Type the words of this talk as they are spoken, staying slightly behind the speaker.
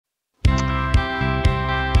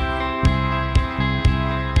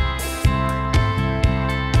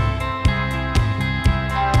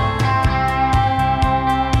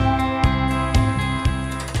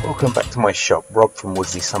Welcome back to my shop. Rob from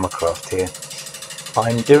Woodsley Summercraft here.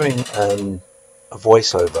 I'm doing a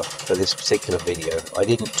voiceover for this particular video. I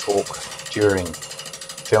didn't talk during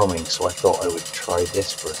filming, so I thought I would try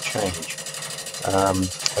this for a change.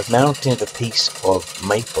 I've mounted a piece of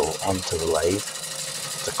maple onto the lathe,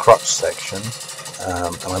 the crotch section,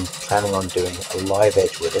 and I'm planning on doing a live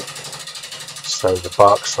edge with it. So the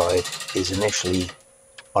bark side is initially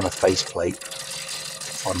on a faceplate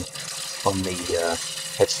on the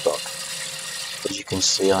headstock. As you can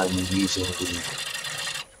see, I'm using the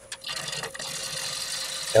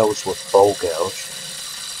Ellsworth bowl gouge,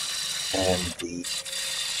 and the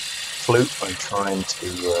flute I'm trying to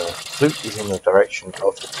flute is in the direction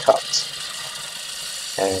of the cut,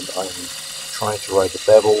 and I'm trying to ride the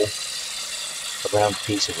bevel around a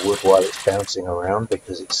piece of wood while it's bouncing around,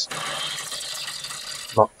 because it's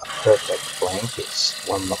not a perfect blank, it's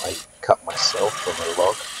one that I cut myself from a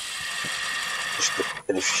log. Just a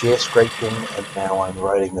bit of shear scraping, and now I'm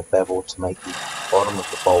riding the bevel to make the bottom of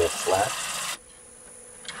the bowl flat.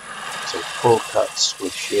 So pull cuts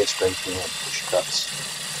with shear scraping and push cuts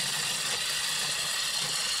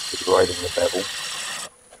with riding the bevel.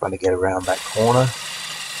 Trying to get around that corner.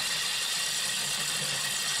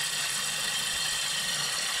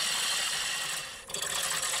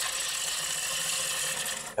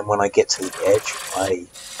 And when I get to the edge, I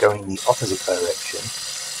go in the opposite direction.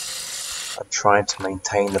 I'm trying to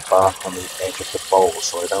maintain the bark on the edge of the bowl,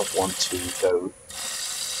 so I don't want to go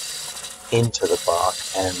into the bark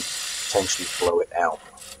and potentially blow it out.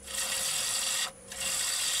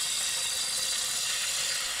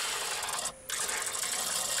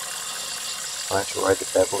 Trying to ride the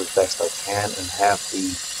bevel as best I can and have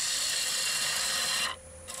the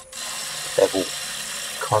bevel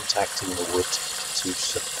contacting the wood to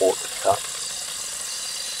support the cut.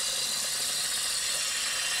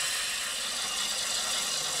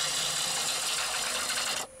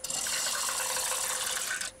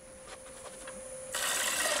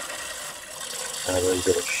 And a little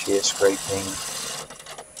bit of shear scraping,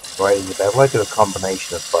 riding the bevel. I do a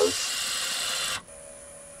combination of both.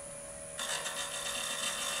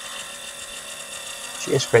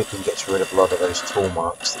 Shear scraping gets rid of a lot of those tool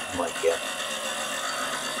marks that you might get.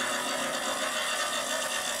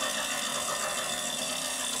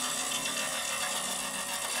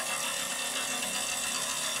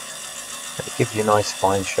 And it gives you nice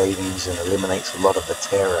fine shavings and eliminates a lot of the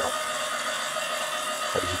tear out.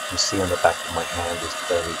 As you can see on the back of my hand is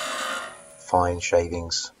very fine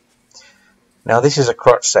shavings. Now this is a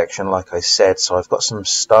crotch section, like I said, so I've got some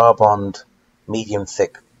Starbond medium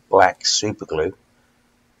thick black super glue,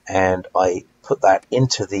 and I put that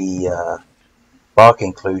into the bark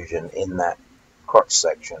inclusion in that crotch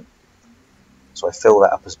section. So I fill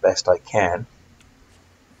that up as best I can,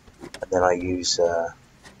 and then I use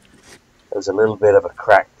there's a little bit of a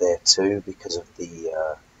crack there too because of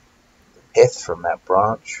the pith from that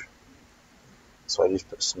branch, so I just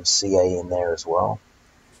put some CA in there as well.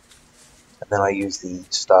 And then I use the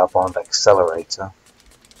Starbond accelerator,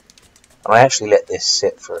 and I actually let this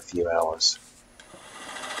sit for a few hours.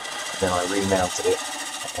 And then I remounted it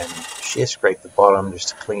and shear scraped the bottom just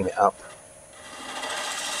to clean it up,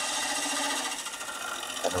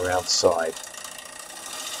 and around the side.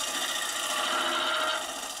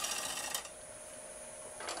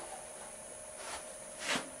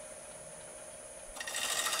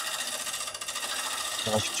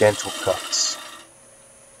 Nice gentle cuts.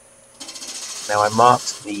 Now I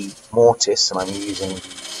marked the mortise, and I'm using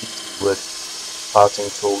the wood parting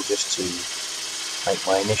tool just to make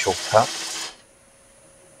my initial cut.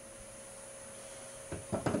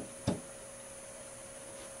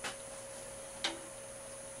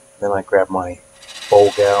 Then I grab my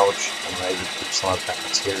bowl gouge and I remove some of that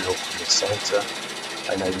material from the centre.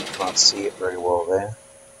 I know you can't see it very well there.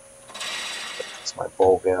 That's my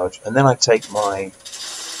bowl gouge. And then I take my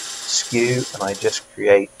skew and I just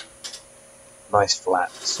create a nice flat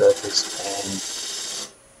surface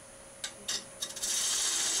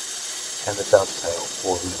and the dovetail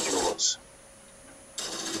for the jaws.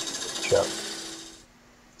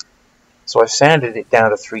 So I've sanded it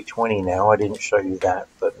down to 320 now. I didn't show you that,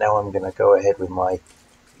 but now I'm going to go ahead with my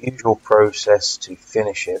usual process to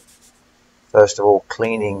finish it. First of all,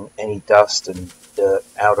 cleaning any dust and dirt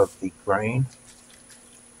out of the grain,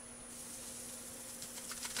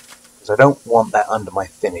 because I don't want that under my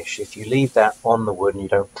finish. If you leave that on the wood and you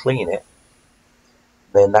don't clean it,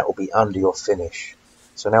 then that will be under your finish.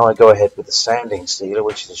 So now I go ahead with the sanding sealer,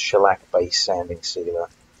 which is a shellac based sanding sealer,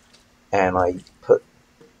 and I put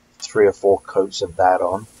 3 or 4 coats of that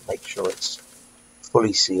on, make sure it's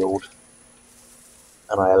fully sealed,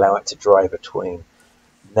 and I allow it to dry between.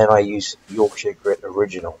 And then I use Yorkshire Grit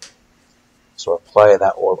Original. So I apply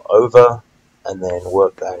that all over and then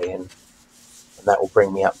work that in, and that will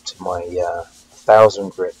bring me up to my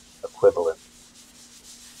 1000 grit equivalent.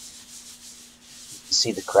 You can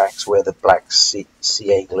see the cracks where the black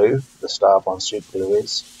CA glue, the Starbond super glue,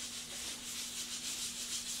 is.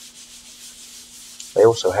 They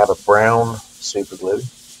also have a brown super glue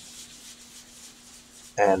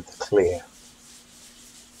and the clear.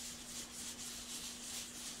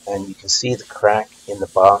 And you can see the crack in the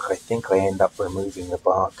bark. I think I end up removing the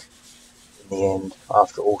bark in the end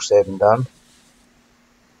after all said and done.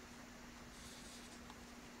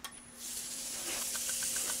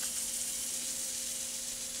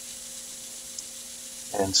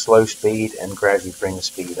 And slow speed and gradually bring the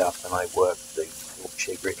speed up, and I work the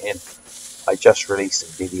Yorkshire Grit in. I just released a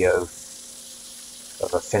video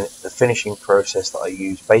of the finishing process that I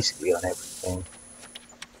use basically on everything.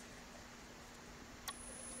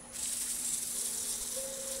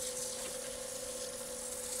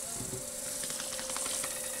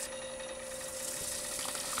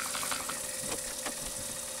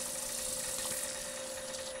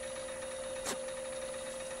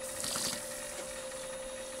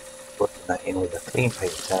 Working that in with a clean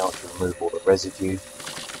paper towel to remove all the residue.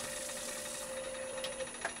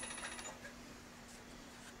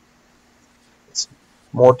 It's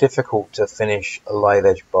more difficult to finish a live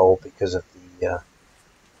edge bowl because of the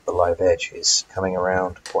live edge is coming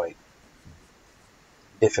around quite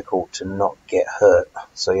difficult to not get hurt,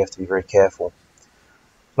 so you have to be very careful.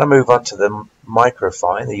 I move on to the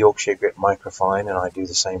microfine, the Yorkshire Grit microfine, and I do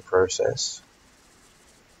the same process.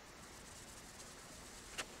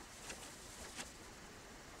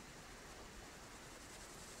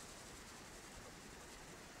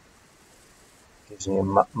 Gives me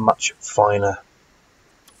a much finer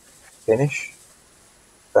finish,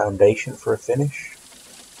 foundation for a finish.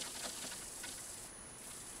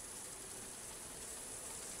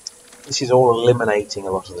 This is all eliminating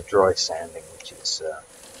a lot of the dry sanding, which is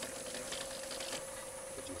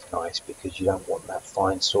nice because you don't want that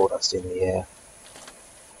fine sawdust in the air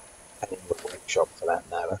and in the workshop for that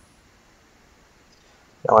matter.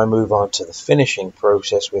 Now I move on to the finishing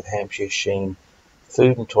process with Hampshire Sheen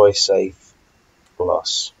Food and Toy Safe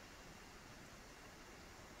Gloss.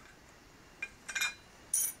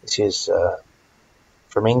 This is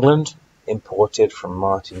from England, imported from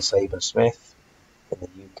Martin Saban Smith in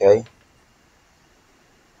the UK.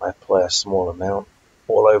 I apply a small amount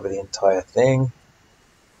all over the entire thing.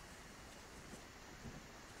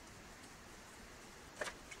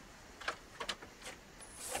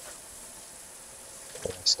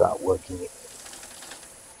 And I start working it.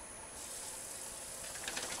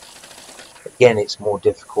 Again, it's more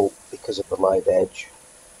difficult because of the live edge.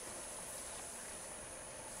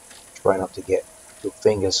 Try not to get your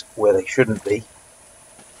fingers where they shouldn't be.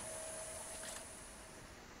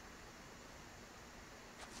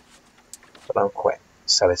 But I'm quite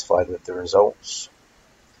satisfied with the results.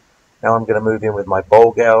 Now I'm going to move in with my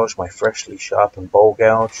bowl gouge, my freshly sharpened bowl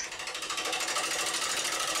gouge.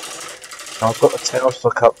 Now I've got the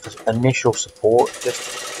tailstock up for initial support,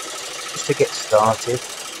 just to get started.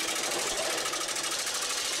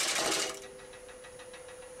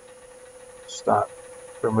 Start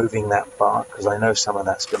removing that bark because I know some of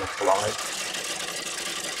that's going to fly.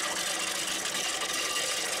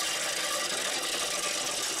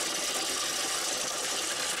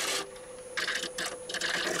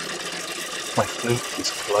 My flute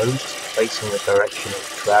is closed, facing the direction of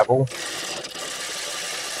travel.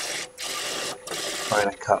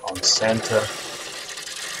 Trying to cut on center.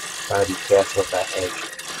 Trying to be careful of that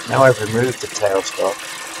edge. Now I've removed the tailstock.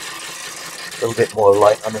 A little bit more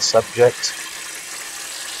light on the subject.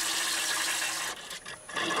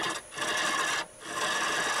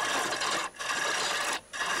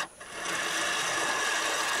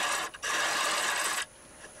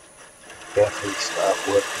 Carefully start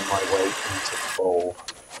working my way into the bowl.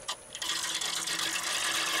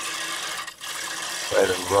 Try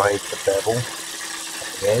to ride the bevel at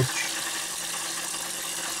the edge.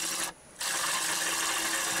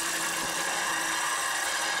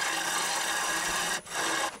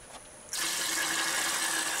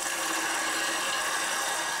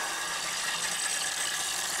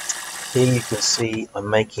 Here you can see I'm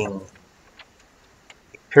making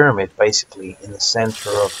pyramid basically in the center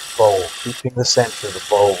of the bowl, keeping the center of the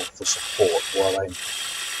bowl for support while I'm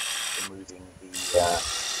removing the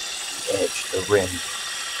edge, the rim.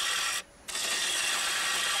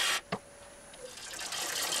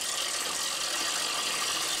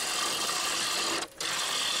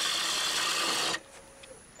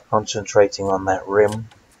 Concentrating on that rim,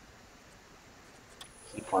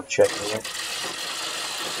 keep keep on checking it.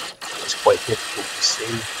 It's quite difficult to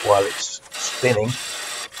see while it's spinning.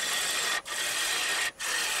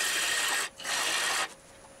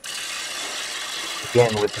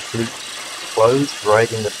 Again, with the flute closed,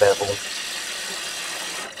 riding the bevel,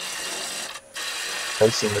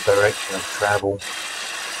 facing the direction of travel,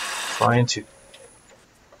 trying to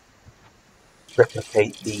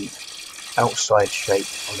replicate the outside shape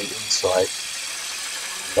on the inside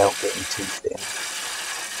without getting too thin.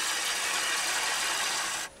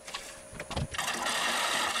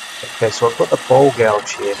 Okay, so I've got the bowl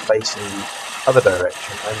gouge here facing the other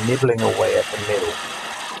direction. I'm nibbling away at the middle.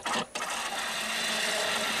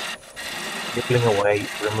 Nibbling away,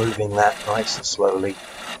 removing that nice and slowly.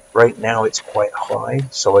 Right now it's quite high,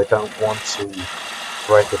 so I don't want to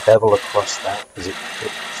ride the bevel across that because it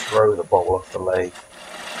could throw the bowl off the lathe.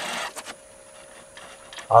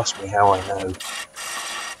 Ask me how I know.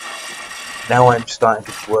 Now I'm starting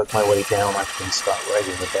to work my way down, I can start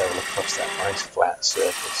riding the bevel across that nice flat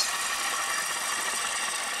surface.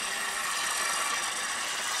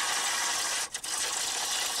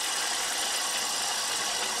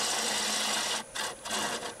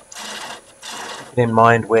 Keep in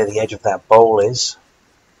mind where the edge of that bowl is.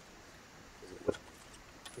 It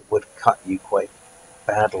would cut you quite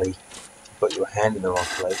badly if you've got your hand in the wrong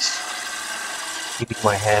place. Keeping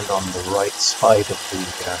my hand on the right side of the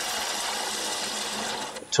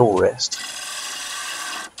tool rest.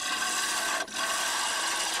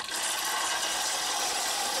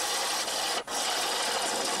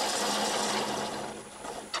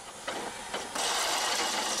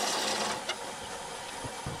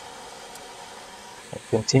 I'm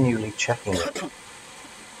continually checking it. I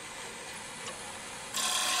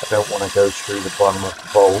don't want to go through the bottom of the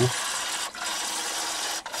bowl.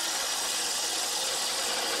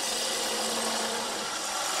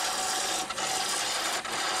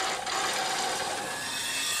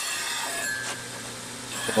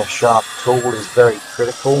 A sharp tool is very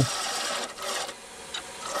critical.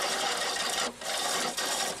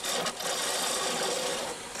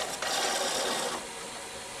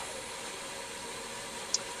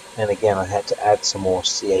 And again, I had to add some more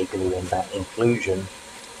CA glue in that inclusion and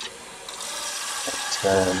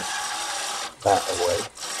turn that away.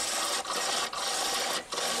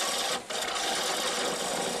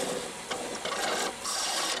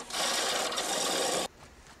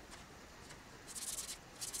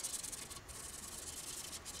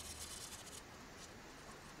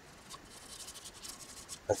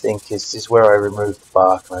 I think this is where I removed the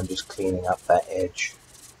bark and I'm just cleaning up that edge.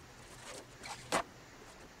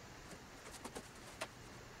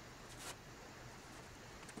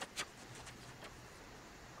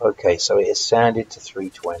 Okay, so it is sanded to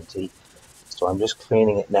 320, so I'm just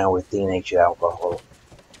cleaning it now with denatured alcohol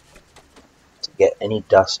to get any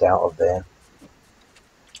dust out of there.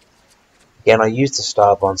 Again, I used the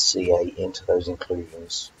Starbond CA into those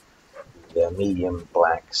inclusions, the medium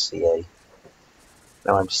black CA.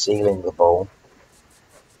 Now I'm sealing the bowl.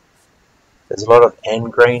 There's a lot of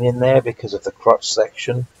end grain in there because of the crotch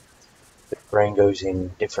section. The grain goes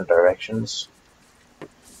in different directions.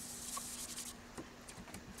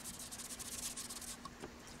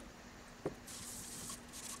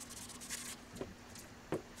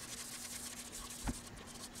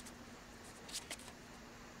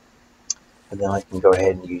 And then I can go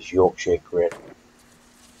ahead and use Yorkshire grit.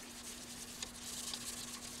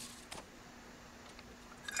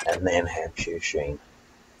 And then Hampshire sheen.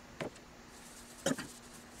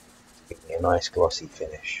 Give me a nice glossy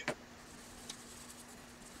finish.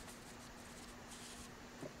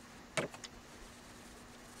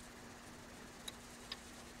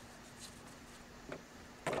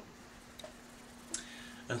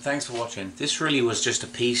 And thanks for watching. This really was just a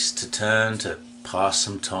piece to turn to pass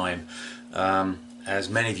some time. As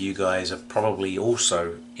many of you guys are probably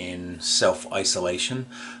also in self-isolation.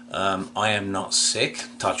 I am not sick,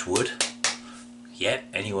 touch wood, yet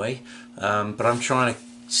anyway, but I'm trying to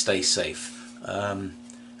stay safe.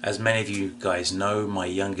 As many of you guys know, my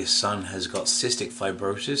youngest son has got cystic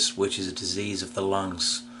fibrosis, which is a disease of the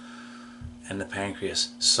lungs and the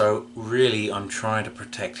pancreas. So really I'm trying to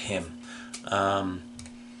protect him.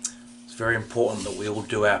 It's very important that we all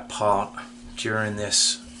do our part during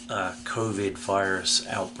this COVID virus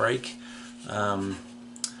outbreak.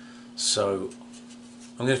 So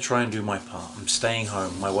I'm going to try and do my part. I'm staying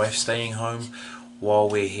home. My wife's staying home. While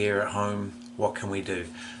we're here at home, what can we do?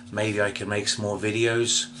 Maybe I can make some more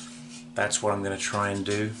videos. That's what I'm going to try and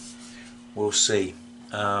do. We'll see.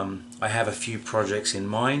 I have a few projects in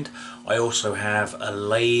mind. I also have a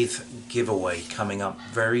lathe giveaway coming up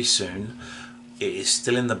very soon. It is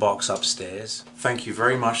still in the box upstairs. Thank you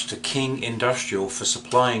very much to King Industrial for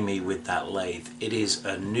supplying me with that lathe. It is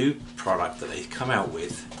a new product that they've come out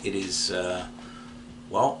with. It is,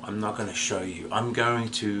 well, I'm not going to show you. I'm going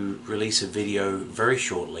to release a video very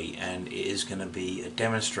shortly, and it is going to be a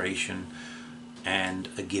demonstration and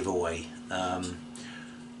a giveaway.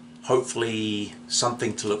 Hopefully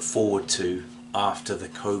something to look forward to after the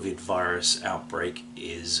COVID virus outbreak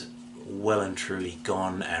is well and truly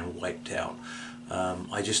gone and wiped out.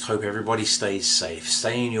 I just hope everybody stays safe.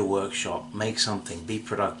 Stay in your workshop, make something, be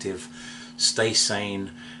productive, stay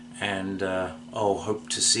sane, and I'll hope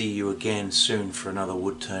to see you again soon for another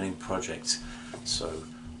wood turning project. So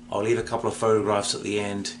I'll leave a couple of photographs at the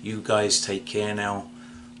end. You guys take care now.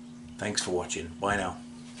 Thanks for watching. Bye now.